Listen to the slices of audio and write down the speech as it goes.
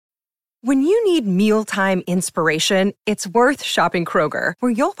When you need mealtime inspiration, it's worth shopping Kroger,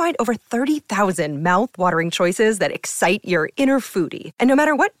 where you'll find over 30,000 mouth-watering choices that excite your inner foodie. And no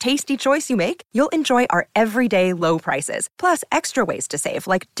matter what tasty choice you make, you'll enjoy our everyday low prices, plus extra ways to save,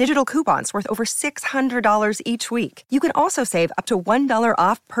 like digital coupons worth over $600 each week. You can also save up to $1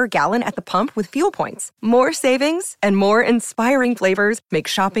 off per gallon at the pump with fuel points. More savings and more inspiring flavors make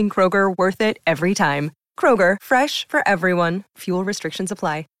shopping Kroger worth it every time. Kroger, fresh for everyone. Fuel restrictions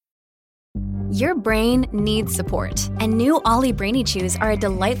apply. Your brain needs support, and new Ollie Brainy Chews are a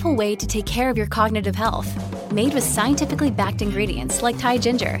delightful way to take care of your cognitive health. Made with scientifically backed ingredients like Thai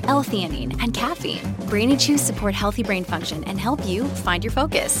ginger, L-theanine, and caffeine, Brainy Chews support healthy brain function and help you find your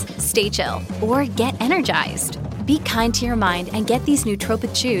focus, stay chill, or get energized. Be kind to your mind and get these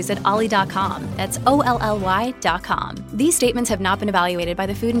nootropic chews at ollie.com. That's OLLY.com. These statements have not been evaluated by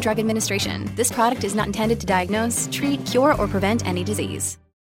the Food and Drug Administration. This product is not intended to diagnose, treat, cure, or prevent any disease.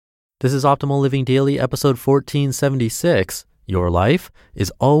 This is Optimal Living Daily, episode 1476, Your Life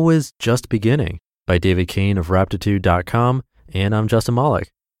is Always Just Beginning, by David Kane of Raptitude.com, and I'm Justin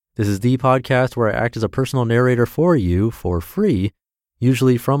Malik. This is the podcast where I act as a personal narrator for you for free,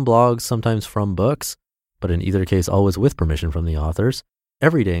 usually from blogs, sometimes from books, but in either case always with permission from the authors,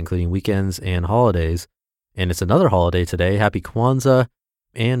 every day including weekends and holidays. And it's another holiday today, Happy Kwanzaa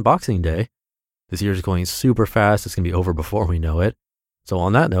and Boxing Day. This year is going super fast, it's going to be over before we know it. So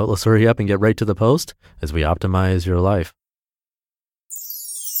on that note, let's hurry up and get right to the post as we optimize your life.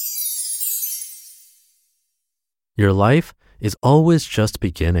 Your Life is Always Just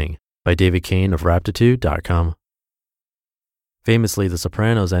Beginning, by David Kane of Raptitude.com. Famously, The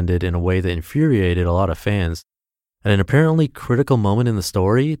Sopranos ended in a way that infuriated a lot of fans. At an apparently critical moment in the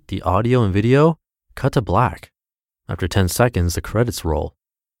story, the audio and video cut to black. After 10 seconds, the credits roll.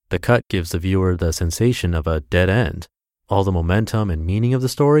 The cut gives the viewer the sensation of a dead end. All the momentum and meaning of the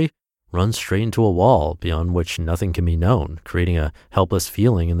story runs straight into a wall beyond which nothing can be known, creating a helpless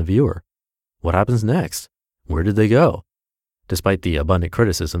feeling in the viewer. What happens next? Where did they go? Despite the abundant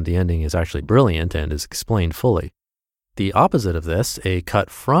criticism, the ending is actually brilliant and is explained fully. The opposite of this, a cut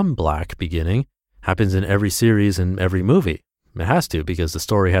from black beginning, happens in every series and every movie. It has to, because the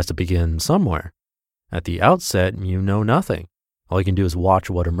story has to begin somewhere. At the outset, you know nothing. All you can do is watch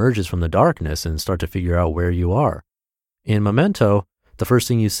what emerges from the darkness and start to figure out where you are. In Memento, the first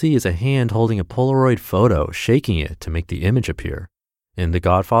thing you see is a hand holding a Polaroid photo, shaking it to make the image appear. In The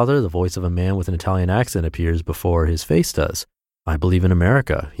Godfather, the voice of a man with an Italian accent appears before his face does. I believe in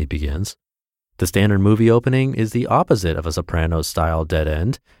America, he begins. The standard movie opening is the opposite of a Sopranos-style dead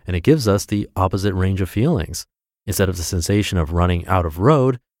end, and it gives us the opposite range of feelings. Instead of the sensation of running out of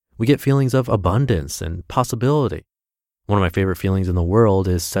road, we get feelings of abundance and possibility. One of my favorite feelings in the world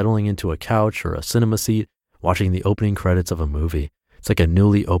is settling into a couch or a cinema seat, watching the opening credits of a movie. It's like a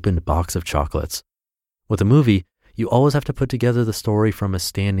newly opened box of chocolates. With a movie, you always have to put together the story from a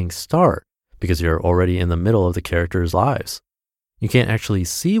standing start because you're already in the middle of the characters' lives. You can't actually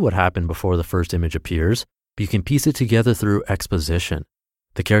see what happened before the first image appears, but you can piece it together through exposition.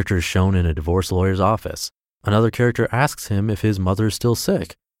 The character is shown in a divorce lawyer's office. Another character asks him if his mother is still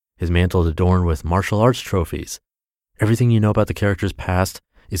sick. His mantle is adorned with martial arts trophies. Everything you know about the character's past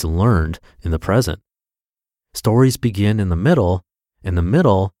is learned in the present. Stories begin in the middle, and the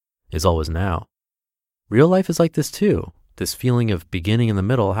middle is always now. Real life is like this too. This feeling of beginning in the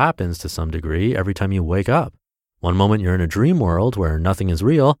middle happens to some degree every time you wake up. One moment you're in a dream world where nothing is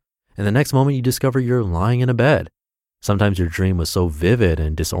real, and the next moment you discover you're lying in a bed. Sometimes your dream was so vivid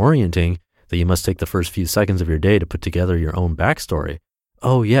and disorienting that you must take the first few seconds of your day to put together your own backstory.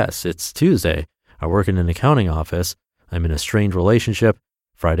 Oh yes, it's Tuesday. I work in an accounting office. I'm in a strained relationship.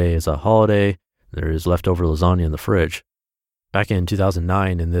 Friday is a holiday. There is leftover lasagna in the fridge. Back in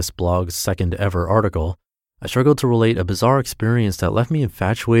 2009, in this blog's second ever article, I struggled to relate a bizarre experience that left me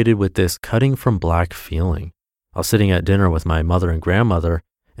infatuated with this cutting from black feeling. I was sitting at dinner with my mother and grandmother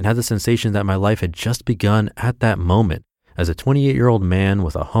and had the sensation that my life had just begun at that moment as a 28-year-old man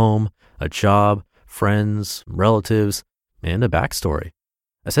with a home, a job, friends, relatives, and a backstory.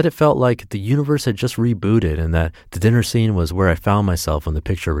 I said it felt like the universe had just rebooted and that the dinner scene was where I found myself when the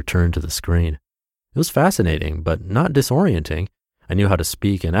picture returned to the screen. It was fascinating, but not disorienting. I knew how to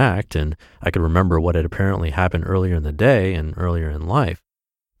speak and act, and I could remember what had apparently happened earlier in the day and earlier in life.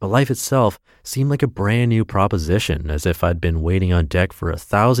 But life itself seemed like a brand new proposition, as if I'd been waiting on deck for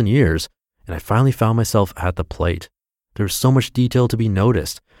 1,000 years, and I finally found myself at the plate. There was so much detail to be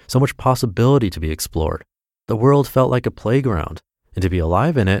noticed, so much possibility to be explored. The world felt like a playground, and to be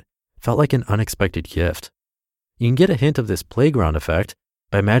alive in it felt like an unexpected gift. You can get a hint of this playground effect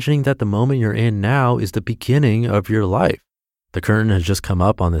by imagining that the moment you're in now is the beginning of your life. The curtain has just come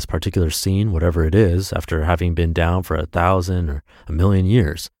up on this particular scene, whatever it is, after having been down for 1,000 or 1,000,000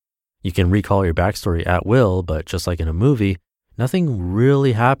 years. You can recall your backstory at will, but just like in a movie, nothing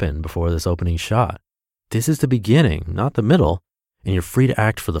really happened before this opening shot. This is the beginning, not the middle, and you're free to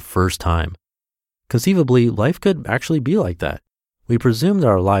act for the first time. Conceivably, life could actually be like that. We presume that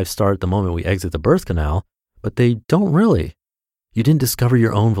our lives start the moment we exit the birth canal, but they don't really. You didn't discover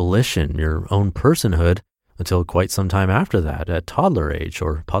your own volition, your own personhood, until quite some time after that, at toddler age,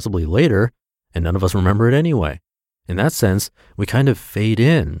 or possibly later, and none of us remember it anyway. In that sense, we kind of fade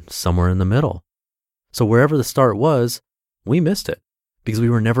in somewhere in the middle. So wherever the start was, we missed it, because we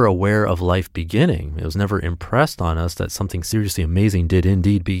were never aware of life beginning. It was never impressed on us that something seriously amazing did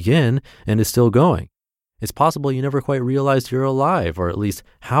indeed begin and is still going. It's possible you never quite realized you're alive, or at least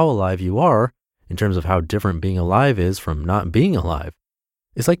how alive you are, in terms of how different being alive is from not being alive.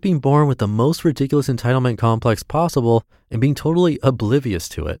 It's like being born with the most ridiculous entitlement complex possible and being totally oblivious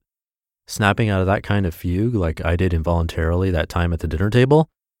to it. Snapping out of that kind of fugue, like I did involuntarily that time at the dinner table,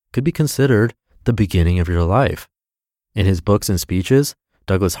 could be considered the beginning of your life. In his books and speeches,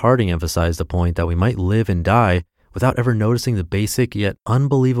 Douglas Harding emphasized the point that we might live and die without ever noticing the basic yet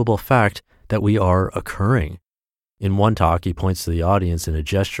unbelievable fact that we are occurring. In one talk, he points to the audience in a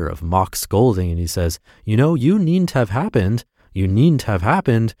gesture of mock scolding and he says, "You know, you needn't have happened. You needn't have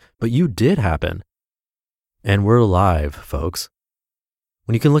happened, but you did happen." And we're alive, folks.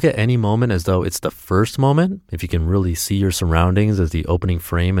 When you can look at any moment as though it's the first moment, if you can really see your surroundings as the opening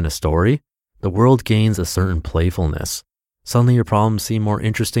frame in a story, the world gains a certain playfulness. Suddenly your problems seem more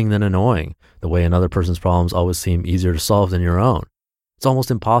interesting than annoying, the way another person's problems always seem easier to solve than your own. It's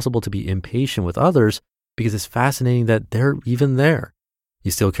almost impossible to be impatient with others because it's fascinating that they're even there. You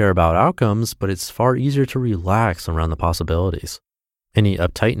still care about outcomes, but it's far easier to relax around the possibilities. Any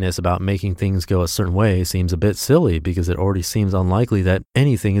uptightness about making things go a certain way seems a bit silly because it already seems unlikely that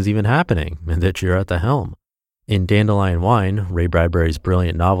anything is even happening and that you're at the helm. In Dandelion Wine, Ray Bradbury's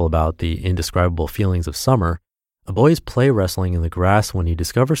brilliant novel about the indescribable feelings of summer, a boy is play wrestling in the grass when he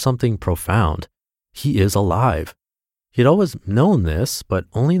discovers something profound. He is alive. He had always known this, but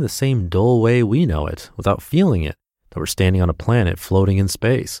only in the same dull way we know it, without feeling it, that we're standing on a planet floating in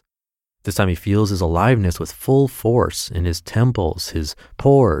space. This time he feels his aliveness with full force in his temples, his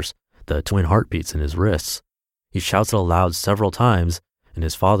pores, the twin heartbeats in his wrists. He shouts it aloud several times, and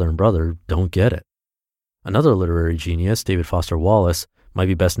his father and brother don't get it. Another literary genius, David Foster Wallace, might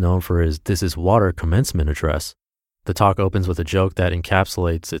be best known for his This Is Water commencement address. The talk opens with a joke that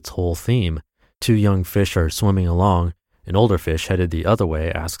encapsulates its whole theme. Two young fish are swimming along. An older fish headed the other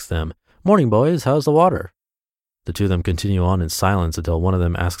way asks them, "Morning, boys, how's the water?" The two of them continue on in silence until one of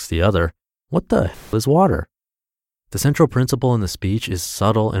them asks the other, "What the hell is water?" The central principle in the speech is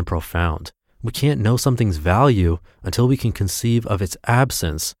subtle and profound. We can't know something's value until we can conceive of its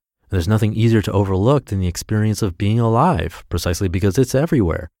absence. And there's nothing easier to overlook than the experience of being alive, precisely because it's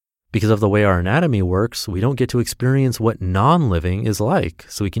everywhere. Because of the way our anatomy works, we don't get to experience what non-living is like,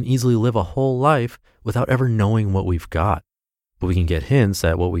 so we can easily live a whole life without ever knowing what we've got. But we can get hints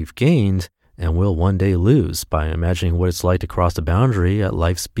at what we've gained and will one day lose by imagining what it's like to cross the boundary at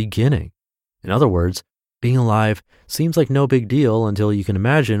life's beginning. In other words, being alive seems like no big deal until you can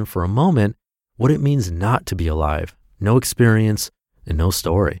imagine for a moment what it means not to be alive, no experience, and no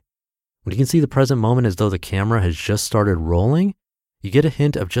story. When you can see the present moment as though the camera has just started rolling, you get a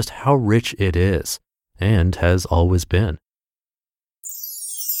hint of just how rich it is, and has always been.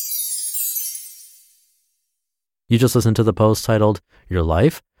 You just listened to the post titled, "Your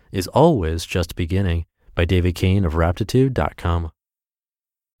Life is Always Just Beginning" by David Kane of Raptitude.com.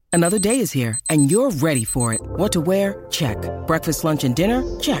 Another day is here, and you're ready for it. What to wear? Check. Breakfast, lunch, and dinner?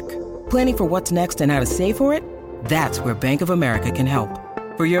 Check. Planning for what's next and how to save for it? That's where Bank of America can help.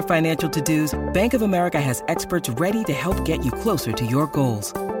 For your financial to-dos, Bank of America has experts ready to help get you closer to your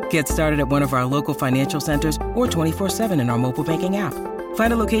goals. Get started at one of our local financial centers or 24/7 in our mobile banking app.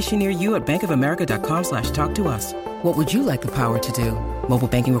 Find a location near you at bankofamerica.com/talktous. What would you like the power to do? Mobile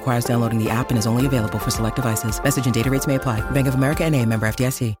banking requires downloading the app and is only available for select devices. Message and data rates may apply. Bank of America NA, member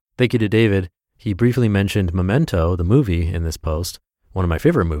FDIC. Thank you to David. He briefly mentioned Memento, the movie, in this post, one of my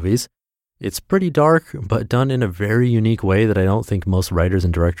favorite movies. It's pretty dark, but done in a very unique way that I don't think most writers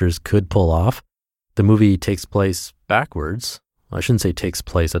and directors could pull off. The movie takes place backwards. I shouldn't say takes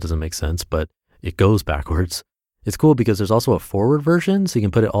place, that doesn't make sense, but it goes backwards. It's cool because there's also a forward version, so you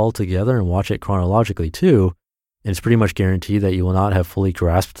can put it all together and watch it chronologically too. And it's pretty much guaranteed that you will not have fully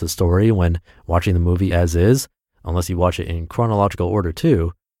grasped the story when watching the movie as is, unless you watch it in chronological order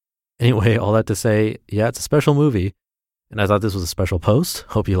too. Anyway, all that to say, yeah, it's a special movie. And I thought this was a special post.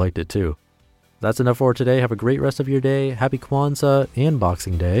 Hope you liked it too. That's enough for today. Have a great rest of your day. Happy Kwanzaa and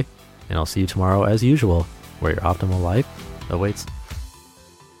Boxing Day. And I'll see you tomorrow as usual, where your optimal life awaits.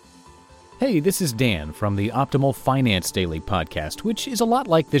 Hey, this is Dan from the Optimal Finance Daily podcast, which is a lot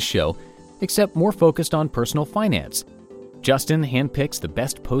like this show, except more focused on personal finance. Justin handpicks the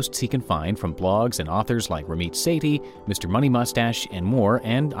best posts he can find from blogs and authors like Ramit Sethi, Mr. Money Mustache, and more,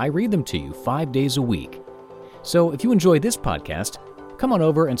 and I read them to you 5 days a week. So if you enjoy this podcast, come on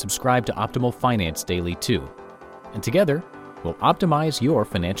over and subscribe to Optimal Finance Daily too. And together, we'll optimize your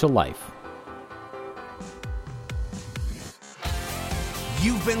financial life.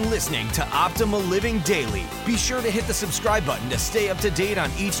 You've been listening to Optimal Living Daily. Be sure to hit the subscribe button to stay up to date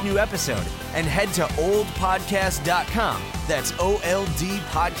on each new episode and head to oldpodcast.com. That's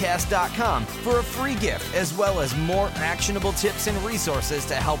OLDpodcast.com for a free gift as well as more actionable tips and resources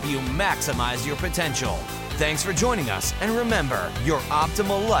to help you maximize your potential. Thanks for joining us, and remember, your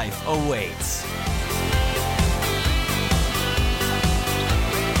optimal life awaits.